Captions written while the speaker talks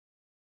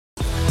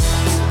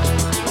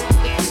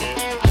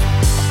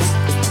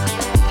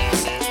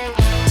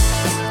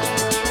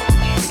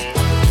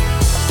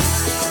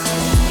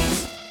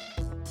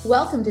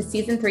Welcome to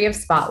season 3 of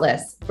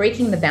Spotless,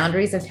 breaking the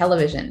boundaries of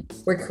television,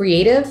 where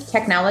creative,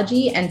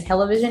 technology, and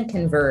television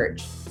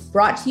converge.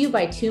 Brought to you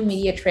by two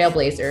media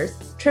trailblazers,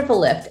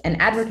 TripleLift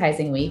and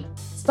Advertising Week,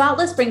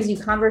 Spotless brings you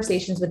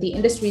conversations with the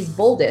industry's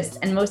boldest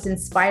and most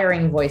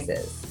inspiring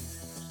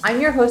voices. I'm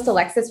your host,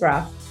 Alexis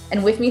Ruff,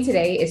 and with me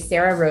today is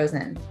Sarah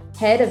Rosen,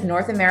 head of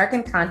North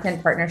American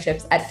Content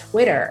Partnerships at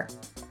Twitter.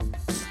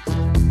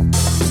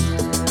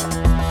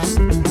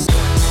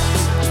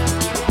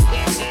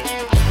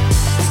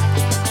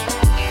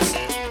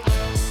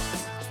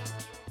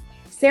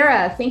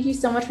 Sarah, thank you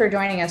so much for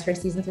joining us for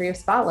season 3 of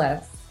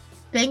Spotless.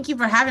 Thank you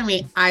for having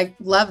me. I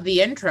love the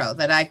intro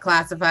that I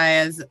classify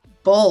as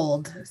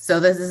bold.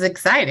 So this is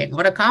exciting.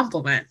 What a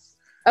compliment.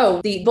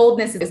 Oh, the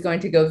boldness is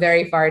going to go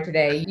very far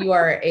today. You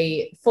are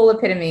a full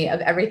epitome of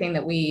everything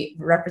that we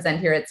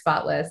represent here at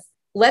Spotless.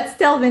 Let's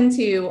delve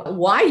into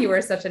why you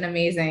are such an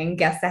amazing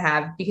guest to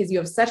have, because you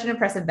have such an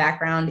impressive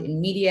background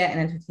in media and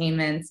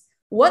entertainment.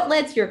 What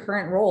led to your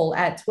current role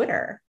at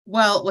Twitter?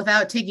 Well,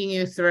 without taking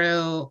you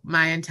through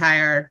my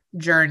entire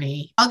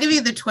journey, I'll give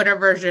you the Twitter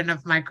version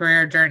of my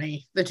career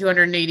journey, the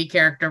 280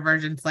 character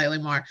version, slightly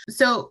more.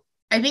 So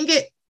I think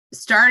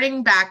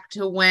starting back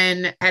to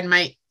when I had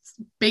my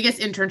biggest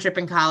internship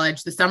in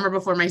college, the summer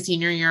before my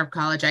senior year of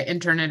college, I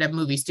interned at a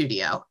movie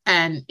studio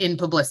and in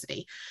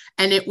publicity.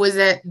 And it was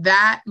at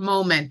that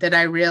moment that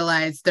I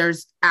realized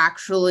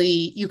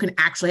you can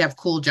actually have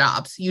cool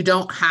jobs. You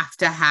don't have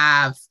to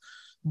have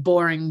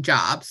boring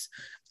jobs.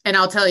 And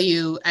I'll tell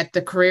you, at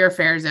the career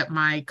fairs at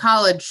my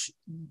college,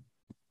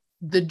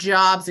 the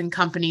jobs and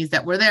companies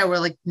that were there were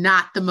like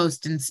not the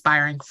most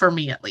inspiring for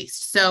me, at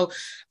least. So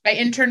I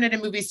interned at a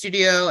movie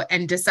studio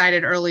and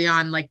decided early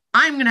on, like,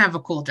 I'm going to have a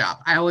cool job.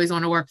 I always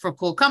want to work for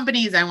cool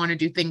companies. I want to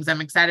do things I'm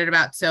excited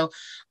about. So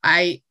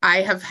I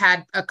have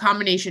had a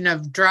combination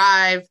of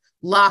drive,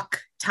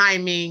 luck,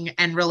 timing,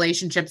 and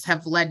relationships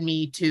have led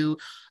me to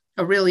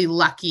a really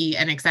lucky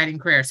and exciting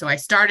career. So I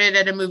started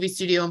at a movie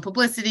studio in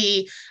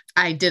publicity.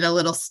 I did a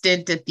little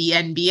stint at the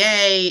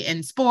NBA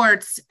in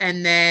sports,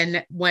 and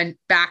then went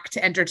back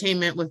to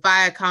entertainment with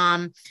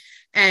Viacom,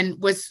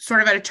 and was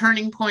sort of at a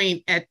turning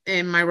point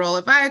in my role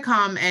at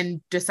Viacom,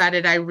 and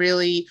decided I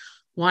really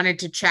wanted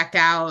to check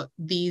out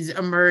these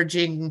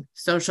emerging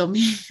social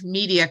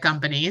media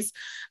companies.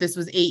 This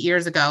was 8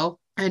 years ago.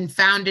 And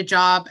found a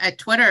job at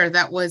Twitter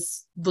that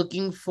was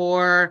looking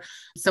for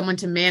someone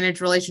to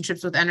manage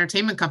relationships with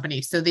entertainment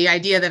companies. So the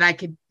idea that I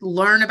could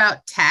learn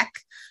about tech,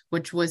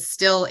 which was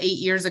still 8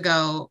 years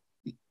ago,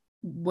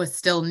 was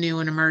still new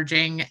and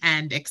emerging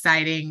and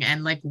exciting.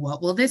 And like,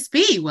 what will this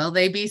be? Will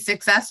they be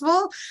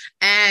successful?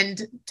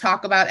 And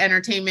talk about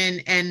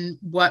entertainment and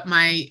what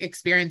my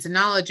experience and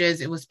knowledge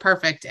is. It was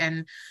perfect.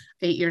 And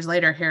 8 years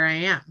later, here I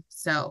am.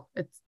 So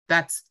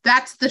that's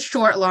the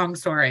short, long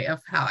story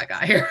of how I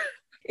got here.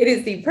 It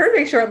is the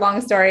perfect short, long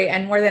story.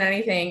 And more than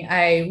anything,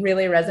 I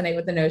really resonate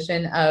with the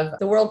notion of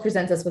the world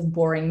presents us with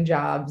boring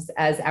jobs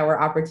as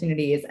our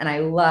opportunities. And I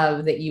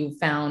love that you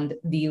found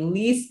the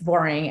least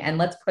boring, and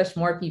let's push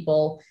more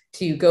people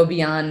to go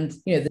beyond,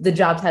 the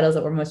job titles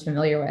that we're most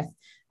familiar with.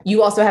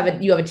 You also have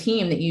a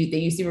team that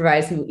you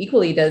supervise who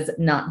equally does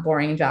not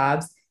boring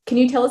jobs. Can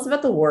you tell us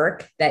about the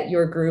work that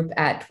your group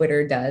at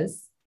Twitter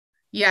does?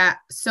 Yeah.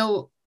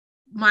 So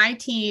my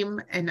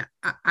team, and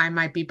I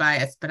might be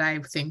biased, but I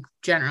think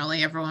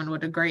generally everyone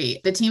would agree,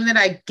 the team that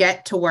I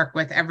get to work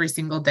with every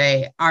single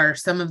day are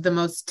some of the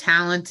most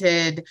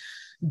talented,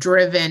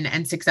 driven,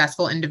 and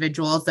successful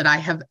individuals that I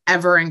have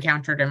ever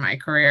encountered in my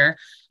career.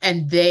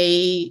 And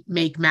they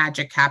make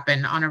magic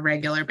happen on a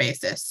regular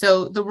basis.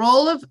 So the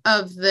role of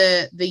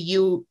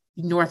the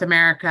North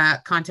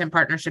America Content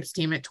Partnerships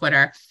team at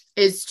Twitter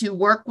is to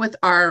work with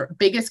our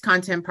biggest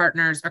content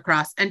partners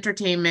across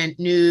entertainment,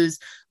 news,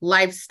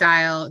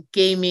 lifestyle,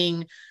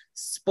 gaming,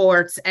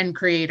 sports, and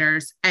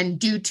creators, and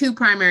do two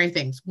primary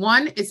things.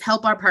 One is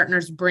help our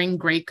partners bring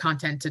great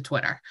content to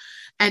Twitter.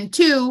 And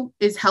two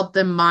is help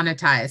them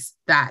monetize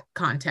that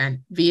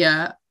content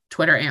via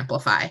Twitter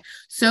Amplify.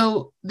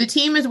 So the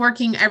team is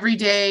working every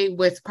day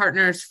with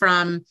partners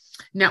from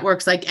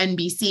networks like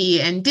NBC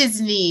and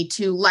Disney,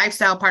 to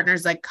lifestyle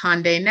partners like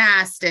Condé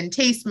Nast and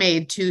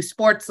Tastemade, to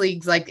sports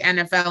leagues like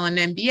NFL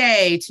and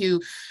NBA,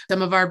 to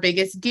some of our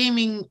biggest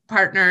gaming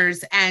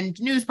partners and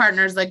news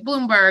partners like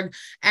Bloomberg.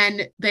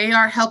 And they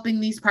are helping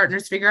these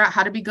partners figure out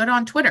how to be good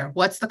on Twitter.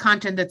 What's the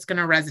content that's going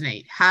to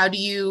resonate? How do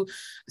you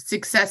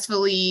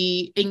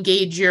successfully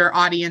engage your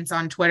audience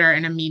on Twitter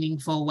in a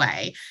meaningful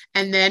way?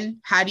 And then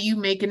how do you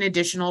make an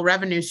additional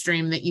revenue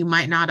stream that you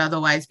might not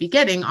otherwise be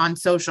getting on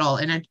social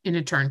in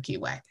a turnkey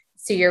way?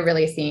 So you're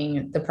really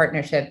seeing the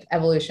partnership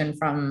evolution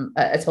from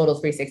a total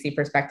 360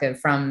 perspective,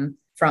 from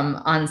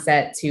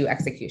onset to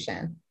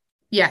execution.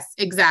 Yes,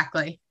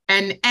 exactly.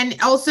 And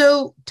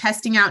also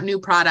testing out new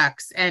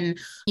products. And,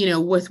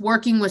 with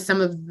working with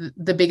some of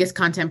the biggest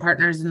content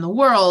partners in the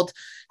world,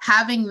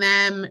 having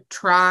them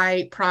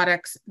try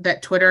products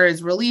that Twitter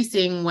is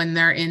releasing when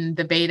they're in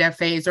the beta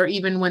phase, or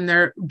even when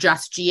they're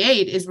just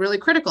G8, is really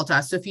critical to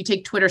us. So if you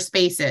take Twitter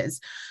Spaces,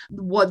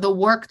 what the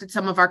work that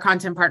some of our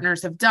content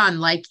partners have done,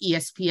 like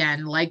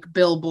ESPN, like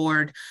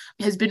Billboard,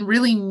 has been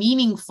really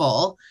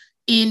meaningful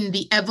in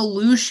the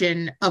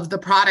evolution of the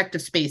product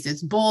of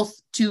Spaces, both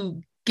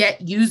to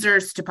get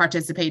users to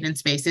participate in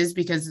Spaces,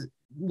 because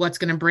what's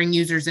going to bring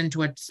users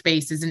into a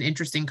space is an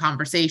interesting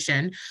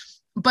conversation,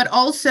 but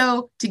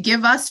also to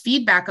give us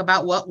feedback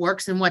about what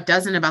works and what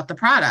doesn't about the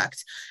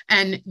product.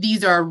 And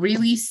these are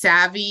really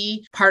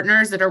savvy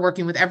partners that are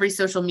working with every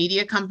social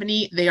media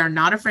company. They are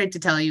not afraid to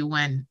tell you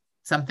when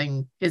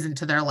something isn't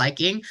to their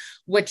liking,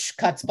 which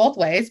cuts both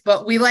ways,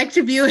 but we like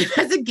to view it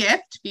as a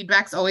gift.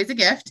 Feedback's always a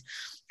gift,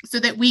 so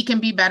that we can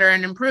be better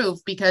and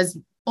improve, because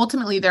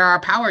ultimately there are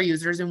power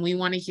users and we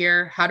want to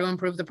hear how to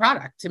improve the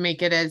product to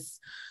make it as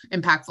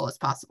impactful as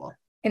possible.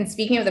 And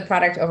speaking of the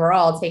product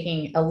overall,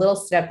 taking a little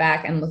step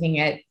back and looking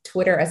at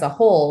Twitter as a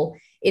whole,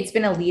 it's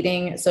been a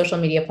leading social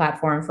media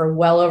platform for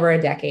well over a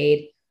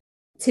decade.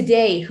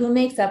 Today, who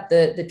makes up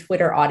the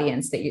Twitter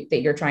audience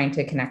that you're trying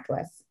to connect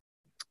with?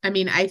 I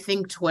mean, I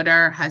think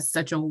Twitter has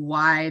such a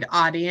wide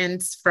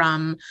audience,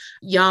 from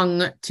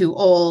young to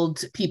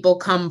old. People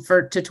come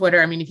to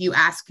Twitter. I mean, if you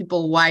ask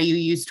people why you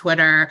use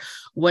Twitter,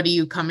 what are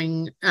you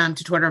coming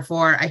to Twitter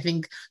for? I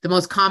think the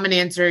most common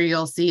answer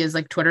you'll see is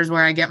like, Twitter's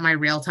where I get my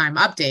real-time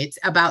updates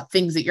about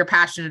things that you're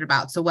passionate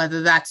about. So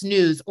whether that's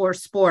news or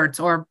sports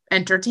or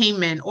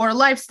entertainment or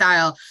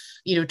lifestyle,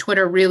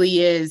 Twitter really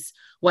is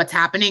what's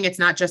happening. It's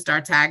not just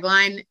our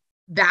tagline.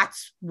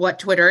 That's what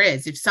Twitter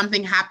is. If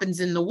something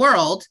happens in the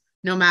world,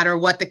 no matter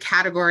what the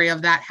category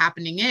of that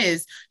happening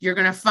is, you're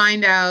going to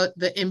find out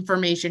the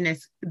information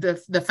is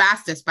the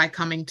fastest by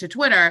coming to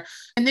Twitter.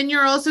 And then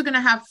you're also going to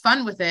have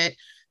fun with it,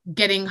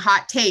 getting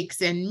hot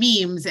takes and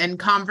memes and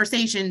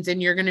conversations. And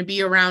you're going to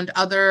be around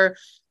other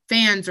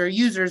fans or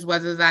users,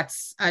 whether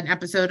that's an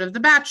episode of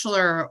The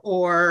Bachelor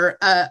or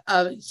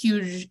a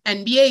huge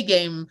NBA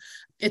game.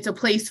 It's a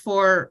place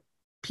for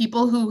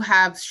people who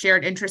have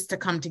shared interests to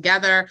come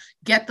together,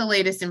 get the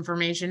latest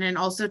information, and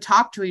also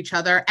talk to each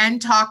other and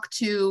talk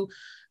to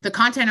the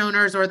content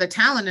owners or the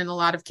talent in a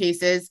lot of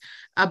cases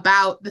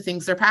about the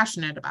things they're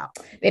passionate about.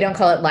 They don't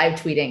call it live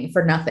tweeting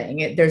for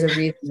nothing. There's a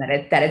reason that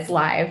it's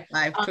live.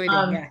 Live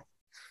tweeting, yeah.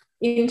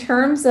 In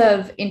terms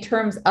of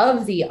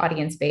the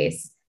audience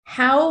base,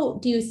 how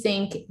do you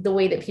think the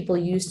way that people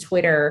use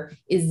Twitter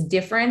is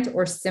different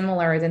or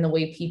similar than the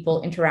way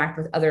people interact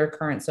with other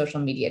current social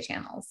media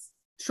channels?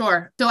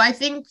 Sure. So I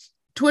think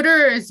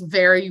Twitter is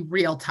very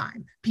real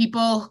time.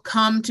 People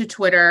come to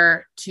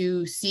Twitter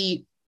to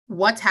see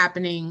what's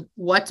happening,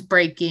 what's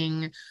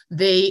breaking.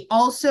 The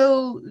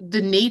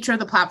nature of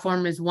the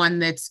platform is one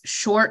that's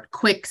short,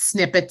 quick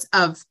snippets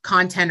of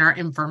content or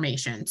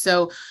information.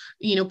 So,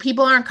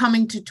 people aren't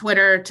coming to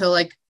Twitter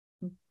to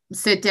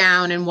sit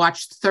down and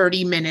watch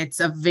 30 minutes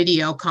of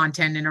video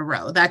content in a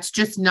row. That's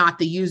just not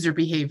the user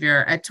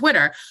behavior at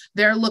Twitter.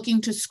 They're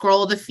looking to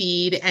scroll the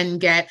feed and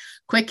get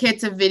quick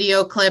hits of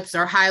video clips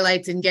or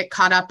highlights and get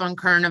caught up on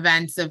current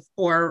events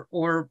or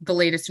the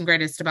latest and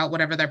greatest about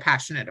whatever they're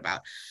passionate about.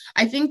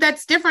 I think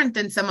that's different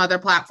than some other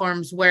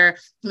platforms where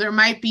there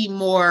might be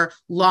more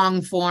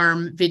long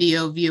form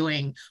video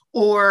viewing,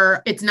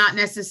 or it's not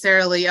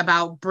necessarily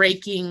about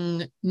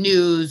breaking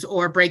news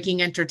or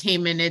breaking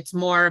entertainment. It's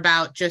more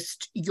about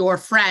just your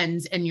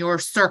friends and your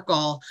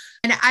circle.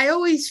 And I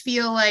always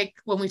feel like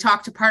when we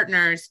talk to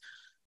partners,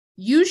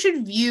 you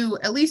should view,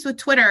 at least with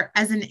Twitter,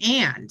 as an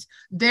and.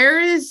 There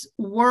is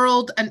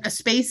a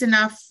space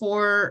enough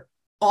for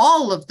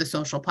all of the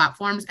social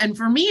platforms. And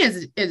for me,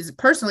 as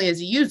personally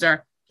as a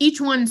user, each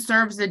one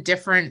serves a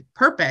different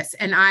purpose.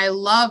 And I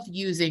love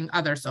using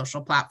other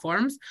social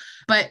platforms,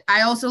 but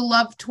I also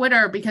love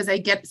Twitter because I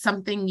get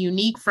something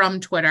unique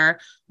from Twitter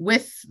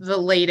with the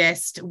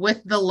latest,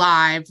 with the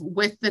live,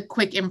 with the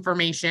quick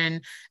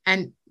information.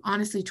 And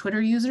honestly,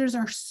 Twitter users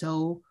are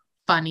so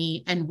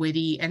funny and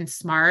witty and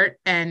smart.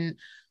 And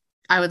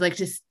I would like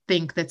to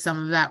think that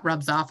some of that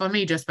rubs off on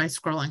me just by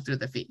scrolling through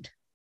the feed.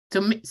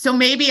 So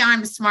maybe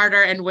I'm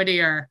smarter and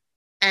wittier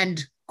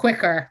and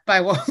quicker by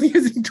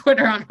using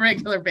Twitter on a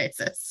regular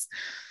basis.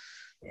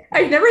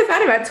 I've never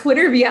thought about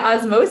Twitter via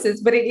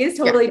osmosis, but it is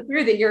totally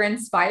true that you're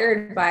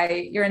inspired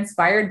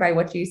by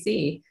what you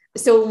see.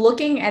 So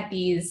looking at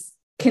these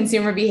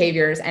consumer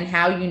behaviors and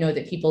how you know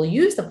that people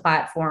use the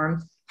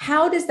platform,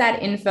 how does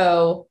that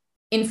info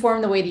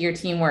inform the way that your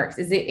team works?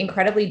 Is it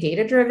incredibly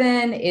data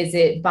driven? Is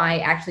it by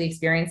actually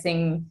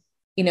experiencing,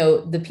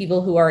 the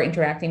people who are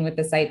interacting with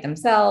the site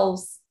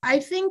themselves? I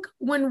think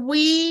when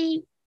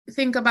we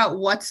think about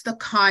what's the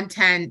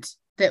content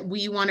that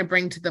we want to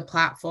bring to the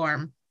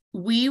platform,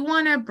 we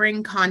want to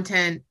bring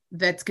content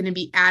that's going to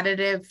be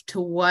additive to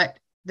what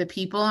the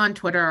people on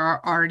Twitter are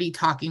already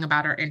talking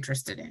about or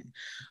interested in.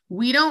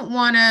 We don't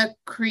want to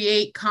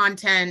create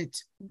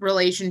content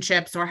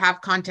relationships or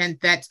have content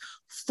that's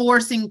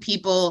forcing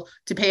people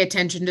to pay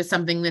attention to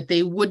something that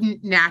they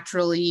wouldn't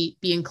naturally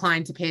be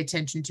inclined to pay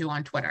attention to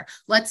on Twitter.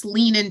 Let's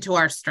lean into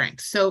our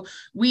strengths. So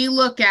we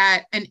look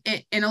at, and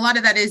a lot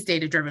of that is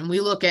data driven. We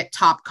look at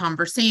top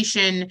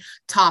conversation,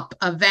 top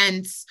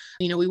events.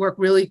 We work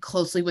really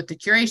closely with the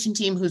curation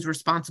team who's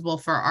responsible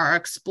for our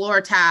Explore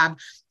tab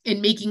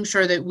in making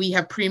sure that we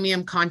have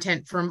premium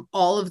content from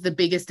all of the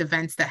biggest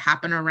events that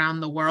happen around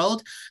the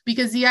world.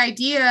 Because the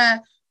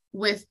idea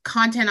with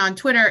content on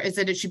Twitter is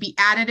that it should be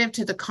additive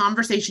to the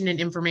conversation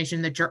and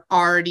information that you're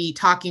already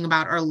talking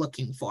about or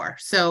looking for.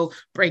 So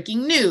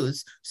breaking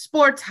news,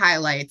 sports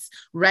highlights,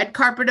 red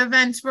carpet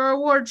events for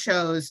award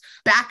shows,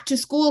 back to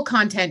school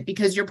content,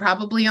 because you're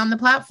probably on the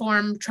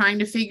platform trying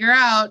to figure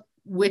out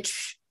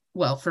which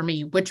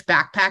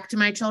backpack do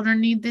my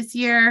children need this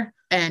year?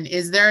 And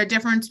is there a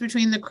difference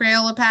between the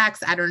Crayola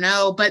packs? I don't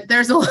know, but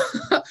there's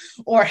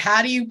or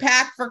how do you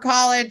pack for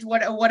college?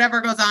 Whatever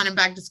goes on in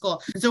back to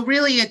school. So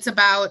really it's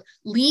about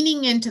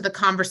leaning into the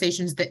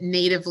conversations that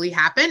natively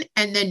happen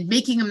and then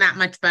making them that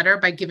much better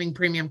by giving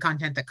premium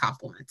content that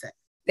complements it.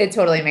 It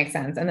totally makes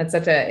sense. And it's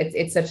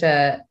such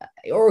a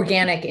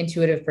organic,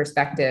 intuitive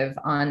perspective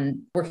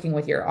on working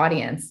with your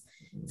audience.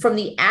 From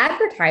the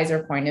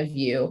advertiser point of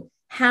view,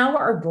 how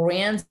are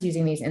brands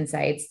using these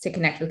insights to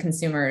connect with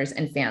consumers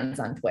and fans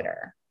on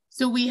Twitter?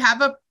 So we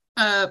have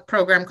a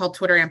program called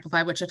Twitter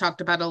Amplify, which I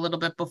talked about a little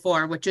bit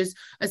before, which is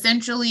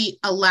essentially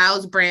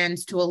allows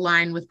brands to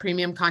align with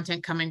premium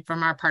content coming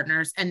from our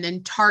partners and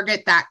then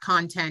target that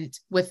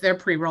content with their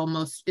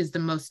pre-roll, is the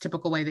most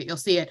typical way that you'll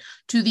see it,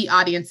 to the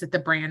audience that the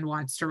brand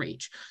wants to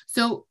reach.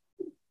 So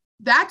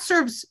that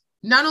serves,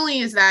 not only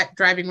is that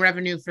driving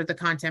revenue for the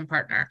content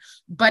partner,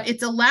 but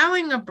it's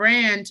allowing a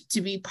brand to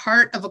be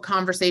part of a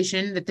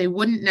conversation that they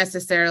wouldn't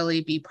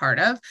necessarily be part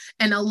of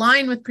and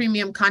align with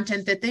premium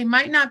content that they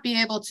might not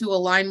be able to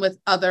align with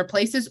other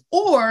places,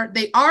 or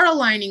they are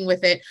aligning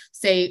with it,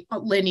 say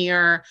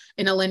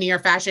in a linear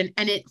fashion,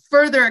 and it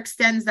further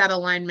extends that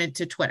alignment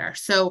to Twitter.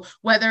 So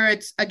whether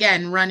it's,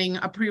 again, running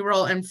a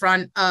pre-roll in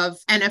front of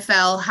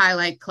NFL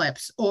highlight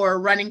clips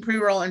or running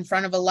pre-roll in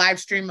front of a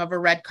live stream of a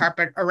red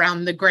carpet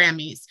around the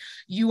Grammys,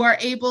 you are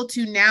able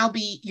to now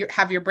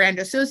have your brand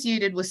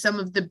associated with some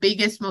of the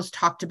biggest, most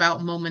talked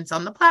about moments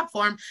on the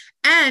platform.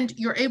 And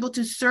you're able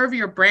to serve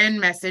your brand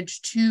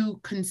message to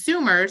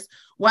consumers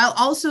while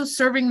also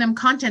serving them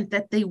content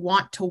that they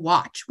want to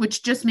watch,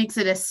 which just makes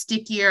it a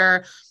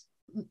stickier,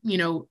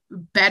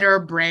 better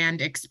brand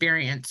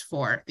experience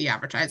for the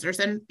advertisers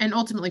and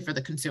ultimately for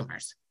the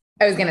consumers.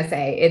 I was going to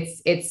say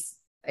it's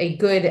a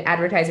good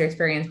advertiser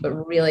experience, but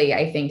really,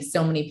 I think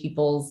so many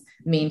people's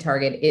main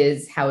target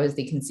is how is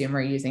the consumer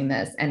using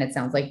this? And it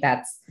sounds like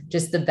that's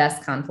just the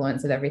best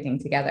confluence of everything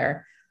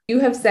together. You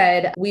have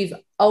said we've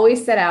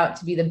always set out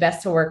to be the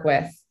best to work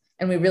with,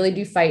 and we really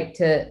do fight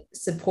to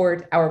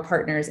support our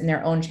partners in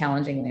their own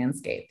challenging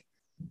landscape.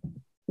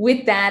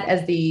 With that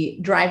as the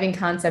driving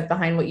concept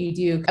behind what you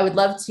do, I would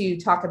love to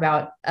talk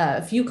about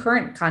a few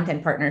current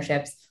content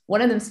partnerships.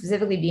 One of them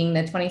specifically being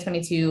the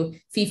 2022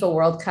 FIFA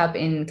World Cup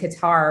in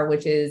Qatar,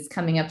 which is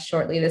coming up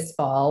shortly this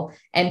fall.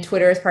 And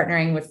Twitter is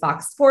partnering with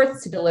Fox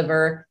Sports to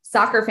deliver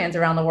soccer fans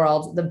around the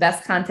world the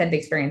best content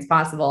experience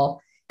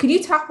possible. Could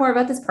you talk more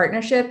about this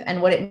partnership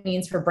and what it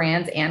means for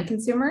brands and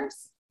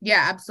consumers?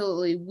 Yeah,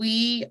 absolutely.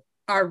 We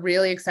are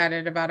really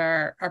excited about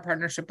our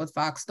partnership with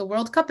Fox. The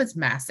World Cup is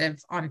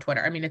massive on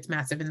Twitter. I mean, it's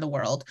massive in the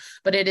world,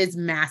 but it is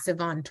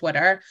massive on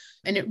Twitter.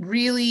 And it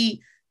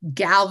really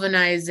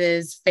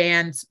galvanizes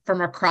fans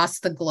from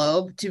across the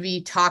globe to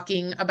be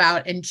talking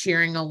about and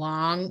cheering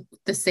along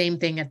the same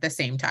thing at the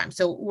same time.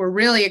 So we're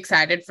really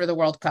excited for the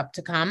World Cup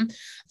to come.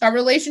 Our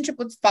relationship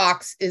with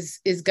Fox is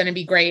going to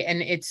be great,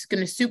 and it's going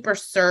to super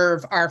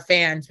serve our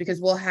fans because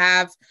we'll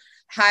have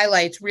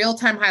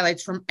real-time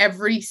highlights from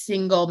every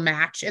single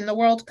match in the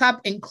World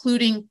Cup,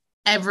 including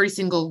every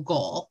single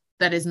goal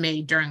that is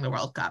made during the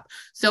World Cup.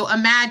 So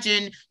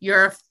imagine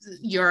you're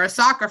a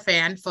soccer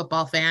fan,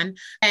 football fan,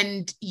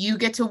 and you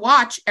get to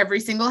watch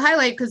every single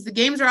highlight because the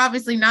games are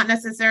obviously not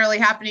necessarily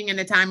happening in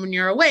a time when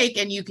you're awake,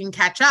 and you can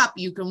catch up,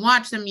 you can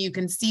watch them, you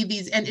can see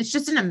these, and it's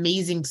just an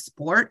amazing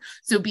sport.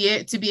 So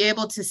to be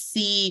able to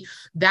see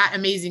that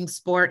amazing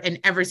sport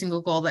and every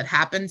single goal that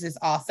happens is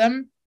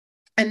awesome.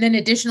 And then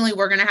additionally,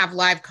 we're going to have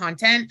live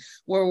content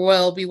where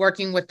we'll be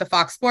working with the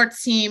Fox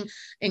Sports team,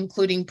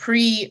 including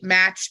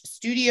pre-match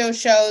studio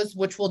shows,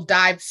 which will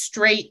dive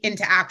straight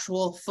into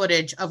actual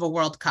footage of a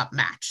World Cup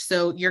match.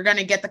 So you're going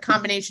to get the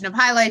combination of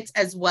highlights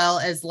as well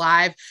as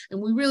live. And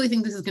we really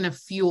think this is going to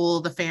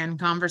fuel the fan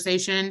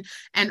conversation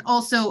and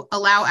also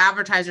allow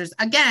advertisers,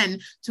 again,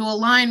 to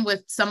align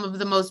with some of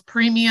the most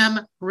premium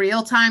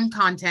real-time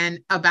content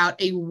about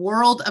a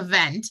world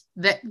event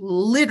that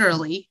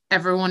literally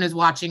everyone is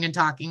watching and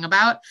talking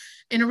about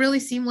in a really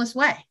seamless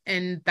way.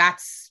 And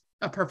that's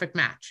a perfect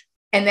match.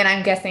 And then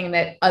I'm guessing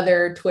that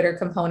other Twitter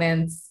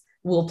components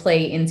will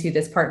play into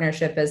this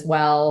partnership as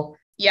well.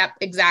 Yep,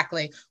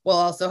 exactly. We'll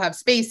also have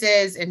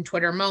spaces and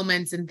Twitter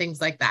moments and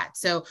things like that.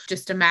 So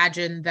just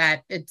imagine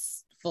that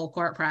it's full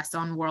court press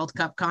on World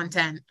Cup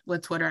content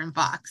with Twitter and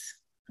Fox.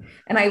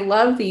 And I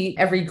love the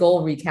every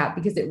goal recap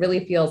because it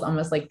really feels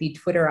almost like the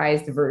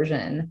Twitterized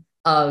version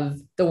of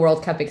the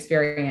World Cup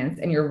experience.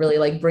 And you're really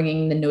like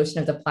bringing the notion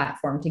of the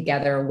platform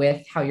together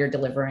with how you're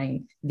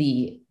delivering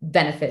the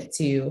benefit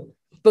to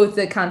both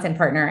the content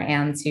partner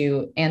and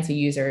to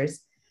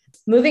users.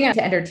 Moving on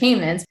to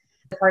entertainment,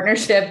 the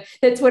partnership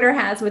that Twitter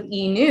has with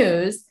E!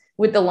 News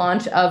with the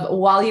launch of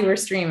While You Were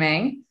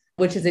Streaming,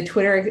 which is a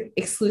Twitter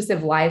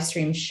exclusive live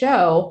stream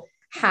show.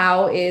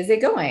 How is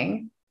it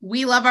going?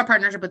 We love our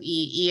partnership with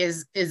E! E!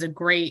 is a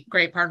great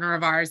partner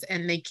of ours.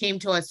 And they came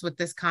to us with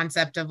this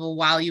concept of a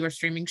While You Were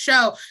Streaming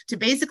show to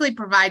basically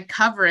provide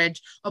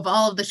coverage of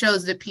all of the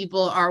shows that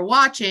people are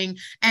watching.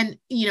 And,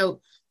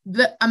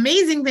 the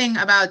amazing thing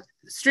about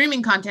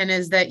streaming content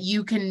is that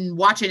you can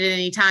watch it at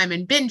any time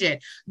and binge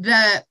it.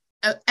 The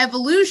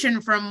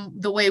evolution from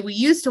the way we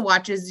used to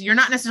watch is you're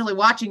not necessarily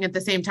watching at the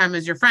same time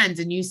as your friends,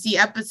 and you see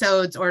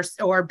episodes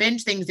or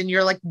binge things and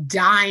you're like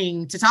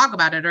dying to talk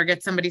about it or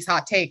get somebody's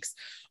hot takes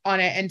on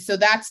it. And so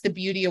that's the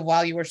beauty of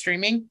While You Were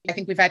Streaming. I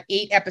think we've had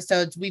 8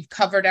 episodes. We've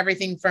covered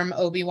everything from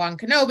Obi-Wan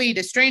Kenobi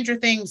to Stranger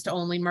Things to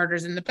Only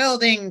Murders in the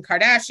Building,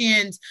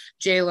 Kardashians,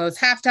 J-Lo's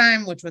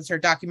Halftime, which was her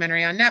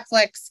documentary on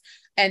Netflix,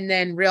 and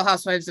then Real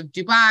Housewives of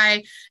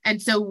Dubai.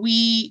 And so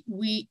we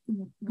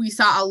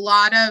saw a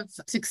lot of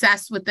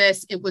success with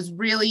this. It was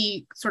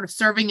really sort of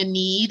serving a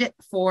need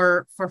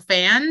for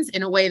fans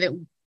in a way that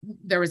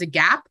there was a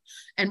gap.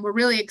 And we're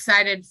really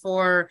excited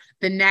for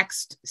the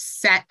next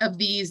set of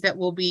these that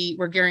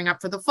we're gearing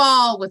up for the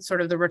fall with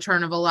sort of the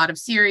return of a lot of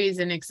series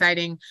and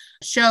exciting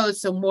shows.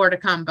 So more to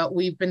come, but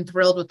we've been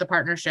thrilled with the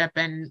partnership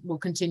and we'll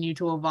continue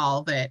to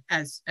evolve it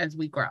as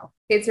we grow.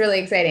 It's really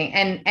exciting.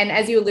 And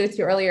as you alluded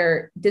to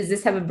earlier, does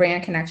this have a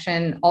brand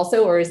connection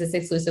also, or is this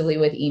exclusively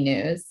with E!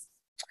 News?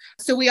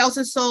 So we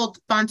also sold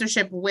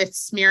sponsorship with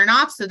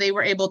Smirnoff. So they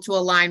were able to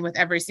align with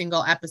every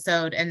single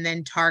episode and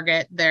then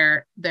target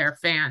their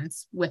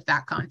fans with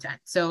that content.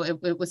 So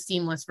it was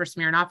seamless for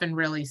Smirnoff and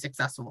really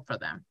successful for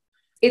them.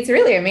 It's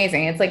really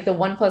amazing. It's like the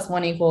 1 +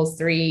 1 =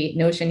 3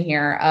 notion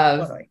here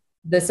of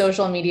the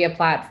social media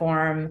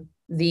platform,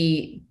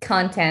 the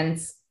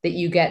content that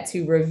you get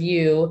to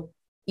review,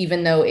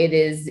 even though it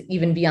is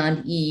even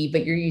beyond E,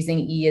 but you're using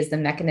E as the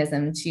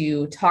mechanism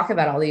to talk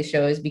about all these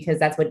shows because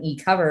that's what E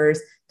covers,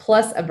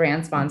 plus a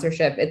brand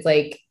sponsorship. It's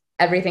like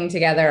everything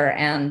together.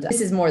 And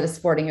this is more the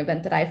sporting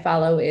event that I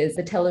follow is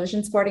the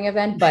television sporting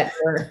event, but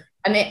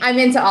I'm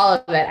into all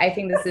of it. I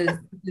think this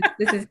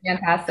is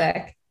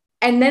fantastic.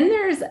 And then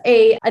there's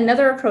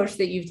another approach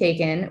that you've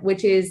taken,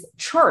 which is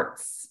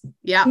charts.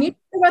 Yeah. Can you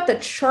talk about the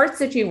charts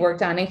that you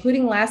worked on,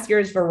 including last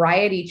year's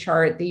variety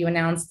chart that you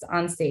announced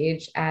on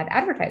stage at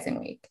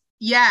Advertising Week?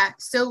 Yeah.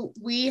 So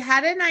we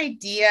had an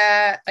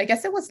idea, I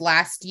guess it was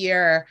last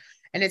year,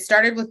 and it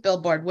started with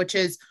Billboard, which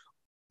is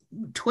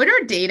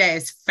Twitter data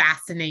is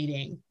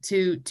fascinating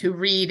to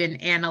read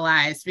and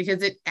analyze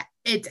because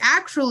it's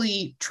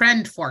actually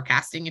trend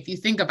forecasting. If you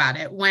think about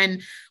it,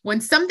 when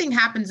something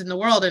happens in the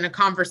world and a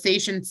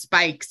conversation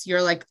spikes,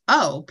 you're like,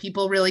 oh,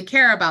 people really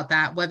care about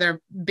that, whether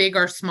big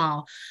or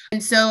small.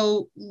 And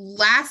so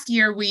last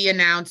year we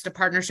announced a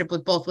partnership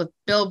with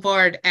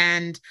Billboard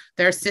and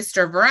their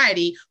sister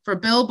Variety. For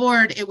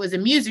Billboard, it was a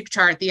music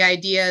chart. The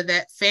idea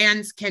that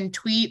fans can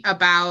tweet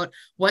about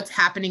what's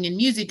happening in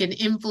music and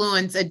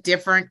influence a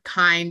different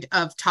kind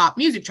of top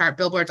music chart.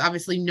 Billboard's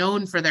obviously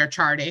known for their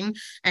charting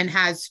and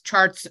has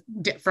charts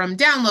from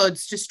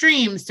downloads to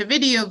streams to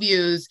video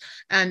views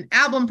and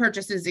album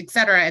purchases, et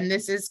cetera. And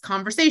this is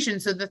conversation.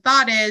 So the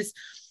thought is,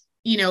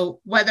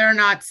 whether or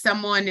not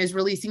someone is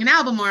releasing an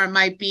album, or it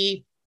might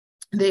be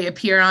they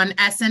appear on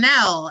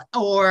SNL,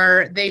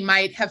 or they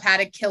might have had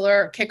a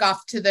killer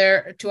kickoff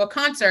to a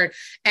concert.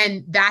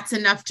 And that's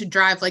enough to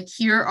drive, like,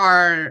 here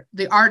are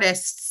the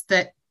artists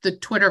that the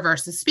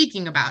Twitterverse is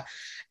speaking about.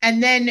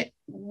 And then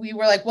we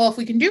were like, well, if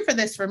we can do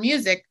this for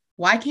music,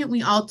 why can't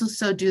we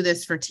also do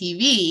this for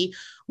TV?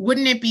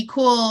 Wouldn't it be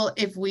cool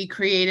if we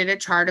created a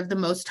chart of the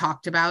most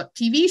talked about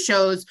TV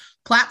shows,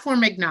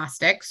 platform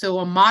agnostic, so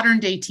a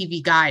modern day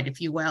TV guide, if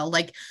you will,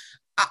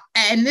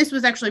 and this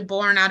was actually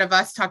born out of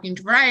us talking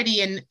to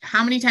Variety. And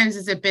how many times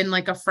has it been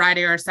like a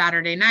Friday or a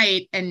Saturday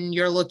night and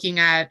you're looking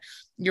at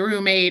your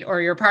roommate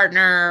or your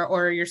partner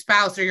or your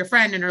spouse or your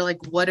friend and are like,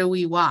 what do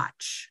we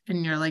watch?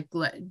 And you're like,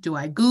 do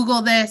I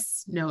Google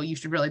this? No, you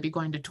should really be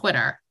going to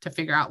Twitter to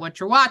figure out what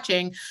you're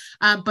watching.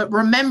 But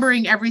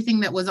remembering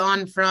everything that was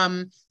on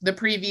from the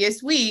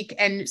previous week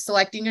and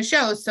selecting a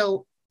show.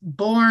 So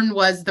born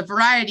was the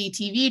Variety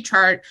TV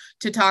chart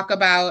to talk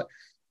about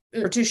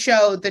or to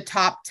show the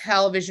top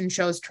television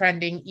shows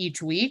trending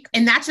each week.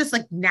 And that's just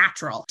like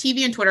natural.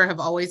 TV and Twitter have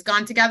always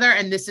gone together.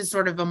 And this is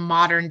sort of a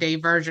modern day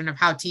version of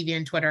how TV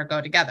and Twitter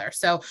go together.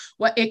 So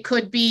what it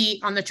could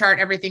be on the chart,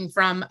 everything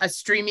from a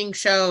streaming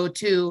show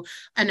to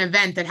an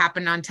event that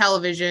happened on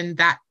television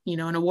that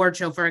an award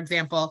show, for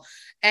example.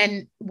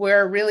 And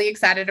we're really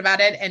excited about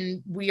it.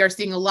 And we are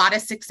seeing a lot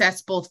of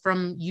success, both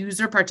from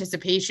user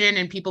participation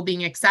and people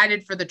being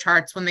excited for the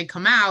charts when they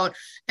come out,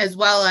 as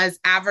well as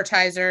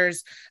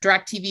advertisers.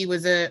 DirecTV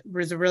was a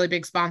really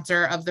big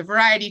sponsor of the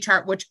Variety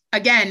chart, which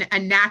again, a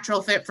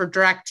natural fit for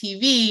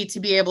DirecTV to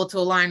be able to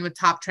align with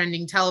top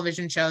trending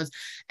television shows.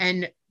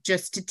 And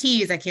just to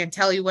tease, I can't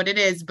tell you what it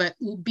is, but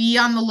be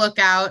on the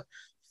lookout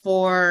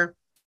for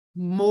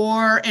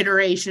more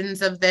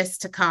iterations of this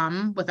to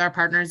come with our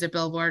partners at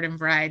Billboard and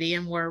Variety,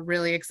 and we're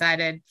really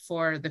excited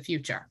for the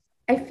future.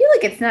 I feel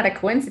like it's not a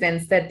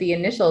coincidence that the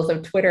initials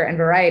of Twitter and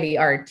Variety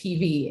are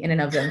TV in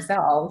and of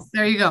themselves.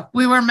 There you go.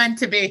 We were meant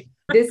to be.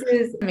 This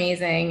is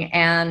amazing.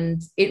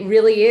 And it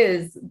really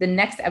is the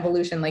next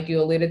evolution, like you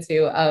alluded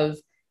to, of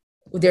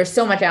there's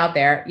so much out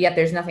there, yet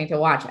there's nothing to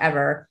watch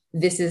ever.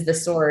 This is the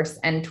source,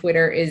 and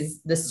Twitter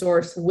is the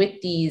source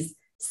with these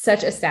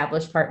such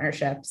established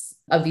partnerships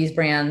of these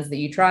brands that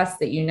you trust,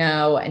 that you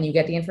know, and you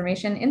get the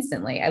information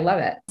instantly. I love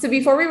it. So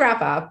before we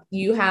wrap up,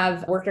 you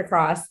have worked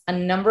across a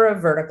number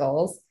of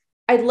verticals.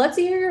 I'd love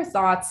to hear your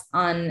thoughts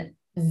on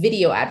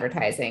video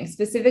advertising,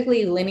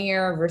 specifically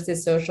linear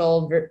versus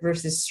social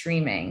versus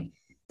streaming.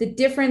 The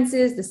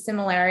differences, the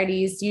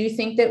similarities. Do you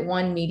think that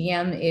one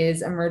medium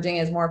is emerging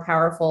as more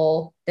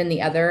powerful than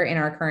the other in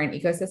our current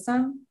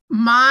ecosystem?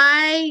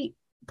 My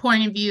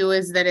point of view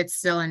is that it's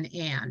still an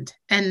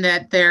and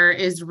that there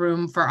is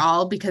room for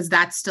all, because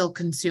that's still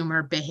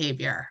consumer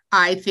behavior.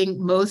 I think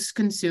most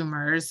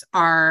consumers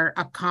are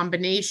a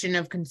combination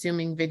of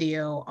consuming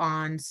video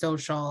on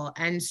social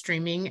and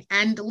streaming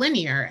and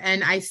linear.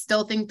 And I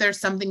still think there's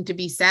something to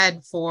be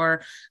said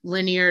for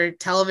linear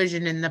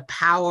television and the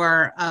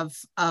power of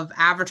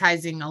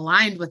advertising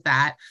aligned with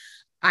that.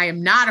 I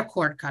am not a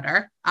cord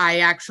cutter.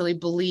 I actually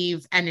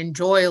believe and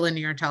enjoy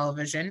linear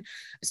television.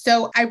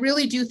 So I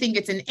really do think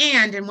it's an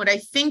and what I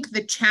think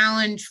the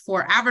challenge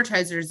for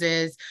advertisers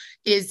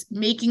is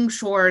making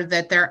sure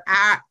that their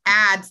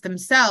ads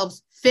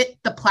themselves fit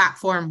the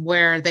platform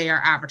where they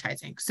are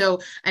advertising. So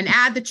an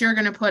ad that you're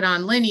going to put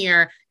on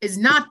linear is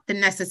not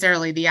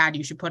necessarily the ad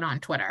you should put on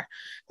Twitter,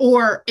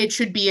 or it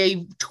should be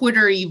a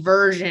Twitter-y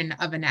version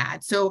of an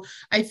ad. So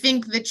I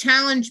think the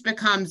challenge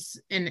becomes,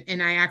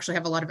 and I actually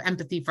have a lot of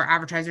empathy for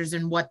advertisers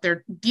and what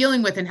they're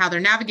dealing with and how they're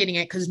navigating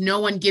it, because no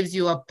one gives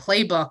you a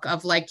playbook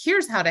of like,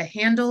 here's how to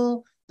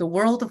handle the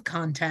world of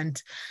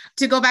content.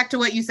 To go back to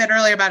what you said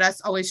earlier about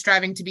us always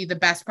striving to be the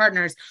best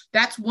partners,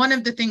 that's one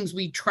of the things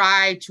we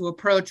try to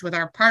approach with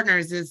our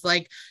partners is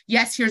like,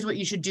 yes, here's what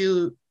you should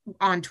do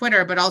on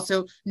Twitter, but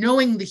also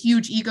knowing the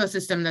huge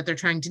ecosystem that they're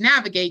trying to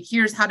navigate,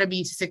 here's how to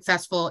be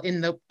successful in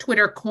the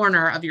Twitter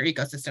corner of your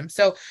ecosystem.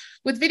 So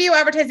with video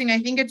advertising, I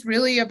think it's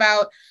really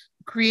about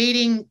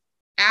creating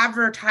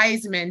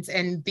advertisements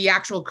and the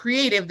actual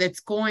creative that's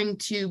going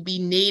to be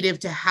native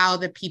to how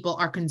the people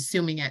are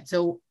consuming it.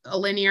 So a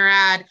linear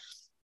ad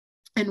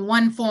in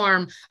one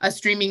form, a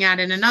streaming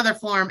ad in another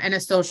form, and a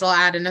social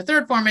ad in a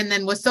third form. And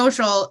then with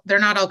social, they're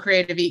not all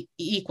creative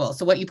equal.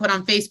 So what you put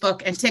on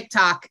Facebook and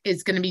TikTok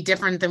is going to be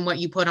different than what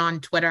you put on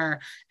Twitter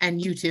and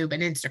YouTube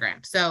and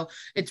Instagram. So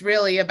it's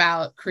really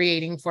about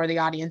creating for the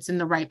audience in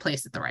the right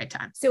place at the right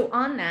time. So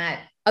on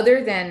that,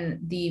 other than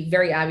the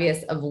very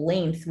obvious of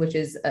length, which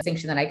is a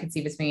distinction that I could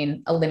see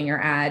between a linear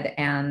ad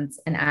and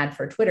an ad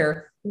for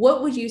Twitter,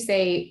 what would you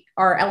say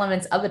are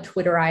elements of a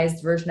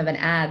Twitterized version of an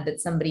ad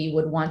that somebody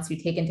would want to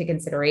take into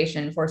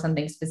consideration for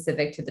something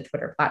specific to the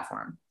Twitter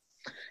platform?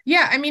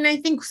 Yeah, I mean, I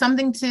think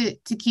something to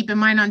keep in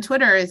mind on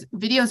Twitter is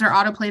videos are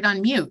autoplayed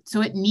on mute.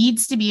 So it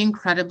needs to be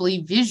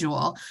incredibly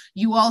visual.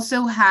 You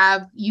also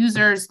have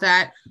users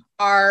that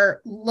are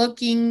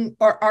looking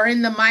or are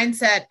in the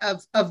mindset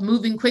of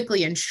moving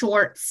quickly and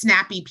short,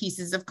 snappy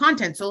pieces of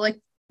content. So like,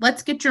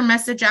 let's get your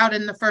message out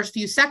in the first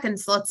few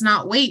seconds. Let's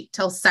not wait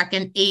till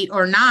second 8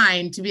 or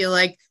 9 to be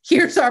like,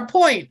 here's our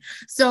point.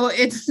 So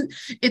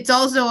it's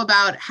also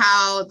about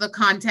how the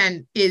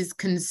content is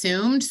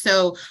consumed.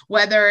 So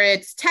whether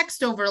it's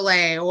text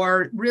overlay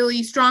or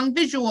really strong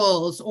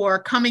visuals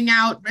or coming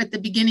out at the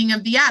beginning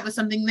of the ad with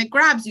something that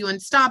grabs you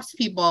and stops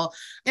people.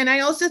 And I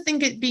also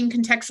think it being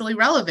contextually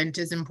relevant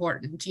is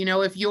important. You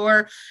know, if you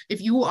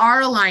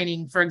are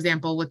aligning, for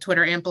example, with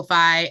Twitter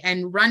Amplify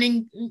and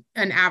running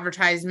an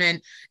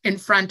advertisement in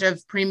front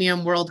of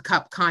premium World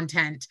Cup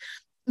content,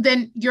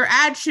 then your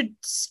ad should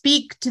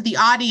speak to the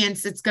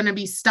audience that's going to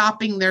be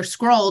stopping their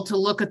scroll to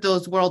look at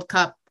those World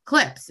Cup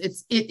clips.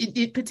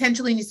 It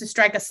potentially needs to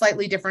strike a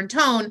slightly different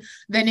tone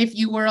than if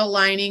you were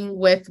aligning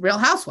with Real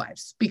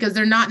Housewives, because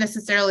they're not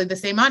necessarily the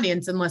same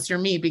audience unless you're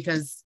me,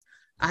 because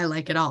I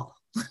like it all.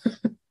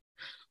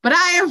 But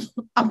I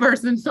am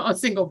a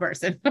single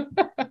person.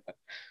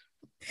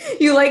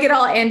 You like it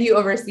all and you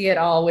oversee it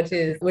all, which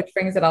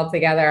brings it all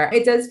together.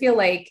 It does feel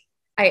like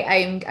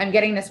I'm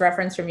getting this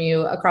reference from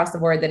you across the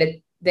board that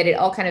it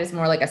all kind of is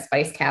more like a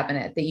spice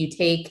cabinet, that you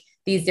take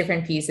these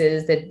different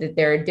pieces, that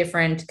there are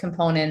different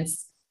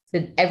components,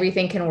 that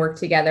everything can work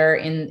together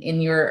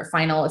in your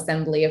final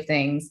assembly of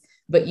things,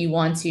 but you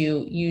want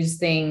to use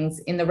things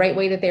in the right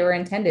way that they were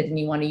intended. And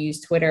you want to use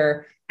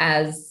Twitter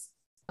as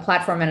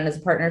platform and as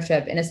a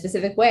partnership in a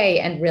specific way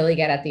and really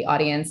get at the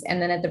audience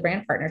and then at the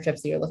brand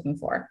partnerships that you're looking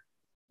for.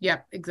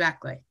 Yep,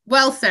 exactly.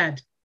 Well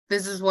said.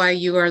 This is why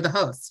you are the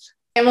host.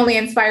 I'm only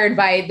inspired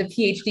by the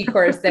PhD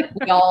course that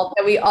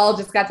we all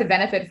just got to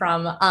benefit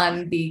from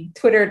on the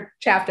Twitter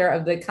chapter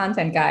of the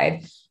content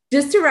guide.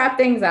 Just to wrap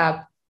things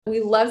up,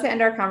 we love to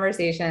end our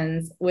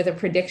conversations with a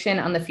prediction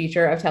on the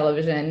future of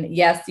television.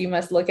 Yes, you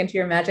must look into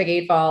your magic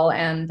 8-ball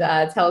and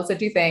tell us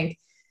what you think.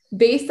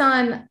 Based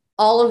on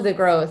all of the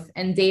growth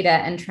and data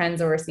and trends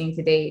that we're seeing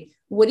to date,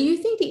 what do you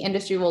think the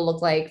industry will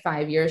look like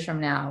 5 years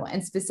from now?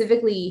 And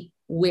specifically,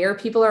 where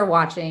people are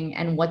watching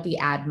and what the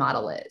ad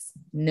model is?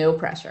 No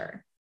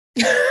pressure.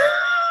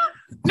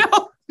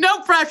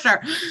 No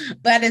pressure.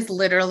 That is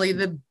literally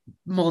the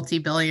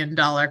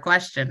multi-billion-dollar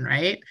question,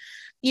 right?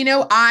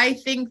 I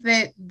think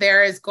that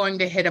there is going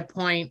to hit a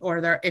point,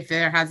 if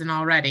there hasn't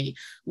already,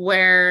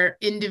 where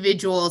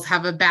individuals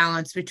have a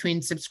balance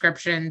between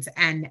subscriptions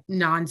and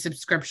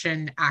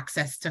non-subscription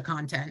access to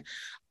content.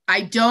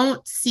 I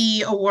don't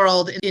see a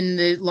world in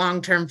the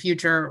long-term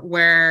future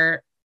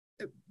where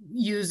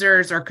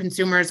users or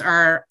consumers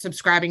are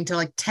subscribing to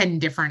like 10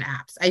 different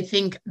apps. I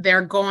think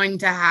they're going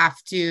to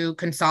have to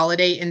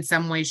consolidate in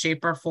some way,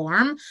 shape, or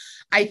form.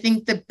 I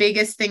think the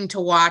biggest thing to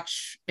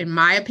watch, in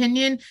my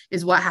opinion,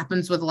 is what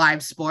happens with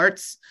live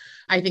sports.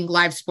 I think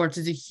live sports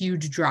is a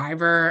huge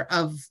driver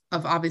of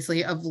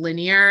obviously of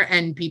linear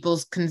and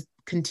people's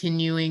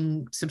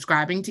continuing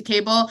subscribing to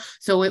cable.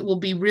 So it will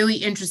be really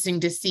interesting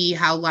to see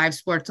how live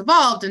sports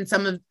evolves and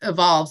some of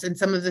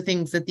the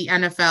things that the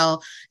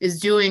NFL is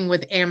doing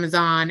with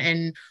Amazon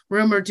and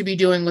rumored to be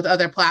doing with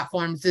other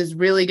platforms is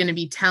really going to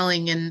be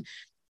telling in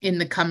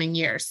the coming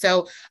years.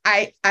 So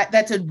I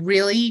that's a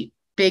really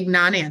big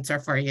non-answer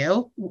for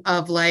you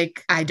of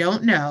like, I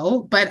don't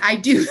know, but I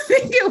do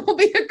think it will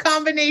be a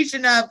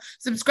combination of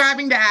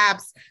subscribing to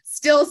apps,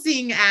 still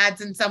seeing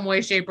ads in some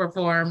way, shape, or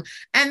form.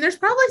 And there's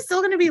probably still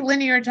going to be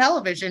linear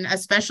television,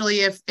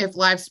 especially if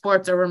live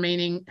sports are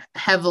remaining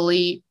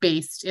heavily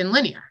based in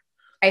linear.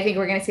 I think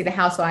we're going to see the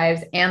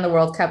Housewives and the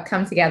World Cup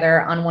come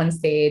together on one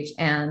stage,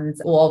 and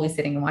we'll all be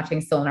sitting and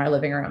watching still in our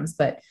living rooms,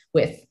 but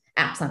with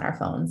apps on our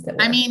phones.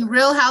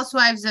 Real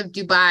Housewives of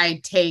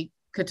Dubai take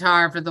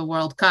Qatar for the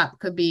World Cup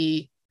could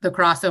be the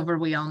crossover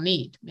we all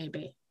need,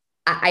 maybe.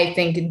 I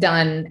think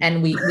done,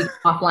 and we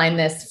offline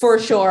this for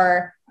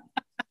sure.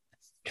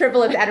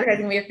 Triple X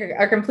advertising, we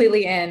are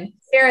completely in.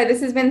 Sarah,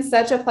 this has been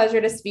such a pleasure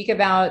to speak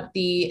about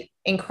the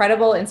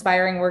incredible,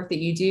 inspiring work that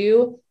you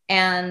do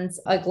and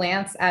a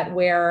glance at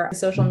where the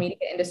social media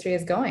industry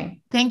is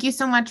going. Thank you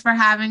so much for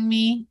having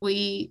me.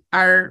 We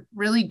are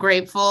really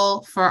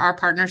grateful for our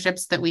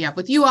partnerships that we have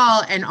with you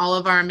all and all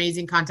of our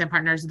amazing content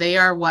partners. They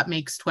are what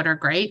makes Twitter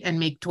great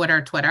and make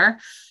Twitter Twitter.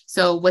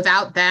 So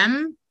without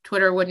them,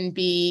 Twitter wouldn't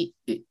be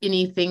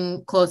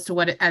anything close to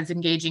as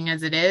engaging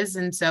as it is.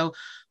 And so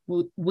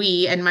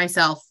we and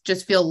myself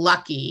just feel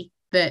lucky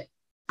that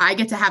I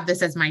get to have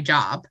this as my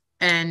job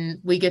and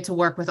we get to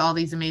work with all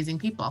these amazing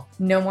people.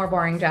 No more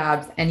boring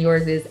jobs, and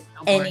yours is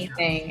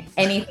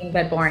anything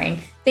but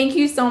boring. Thank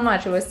you so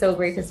much. It was so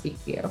great to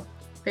speak to you.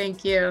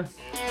 Thank you.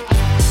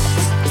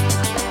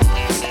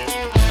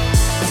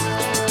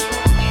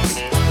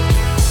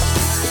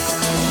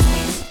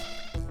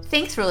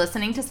 Thanks for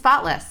listening to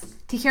Spotless.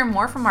 To hear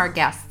more from our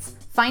guests,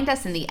 find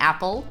us in the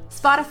Apple,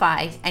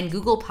 Spotify, and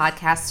Google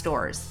Podcast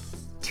stores.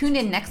 Tune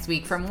in next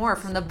week for more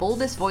from the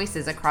boldest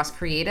voices across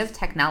creative,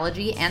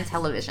 technology, and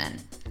television.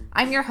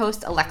 I'm your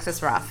host,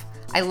 Alexis Ruff.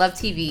 I love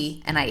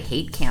TV and I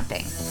hate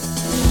camping.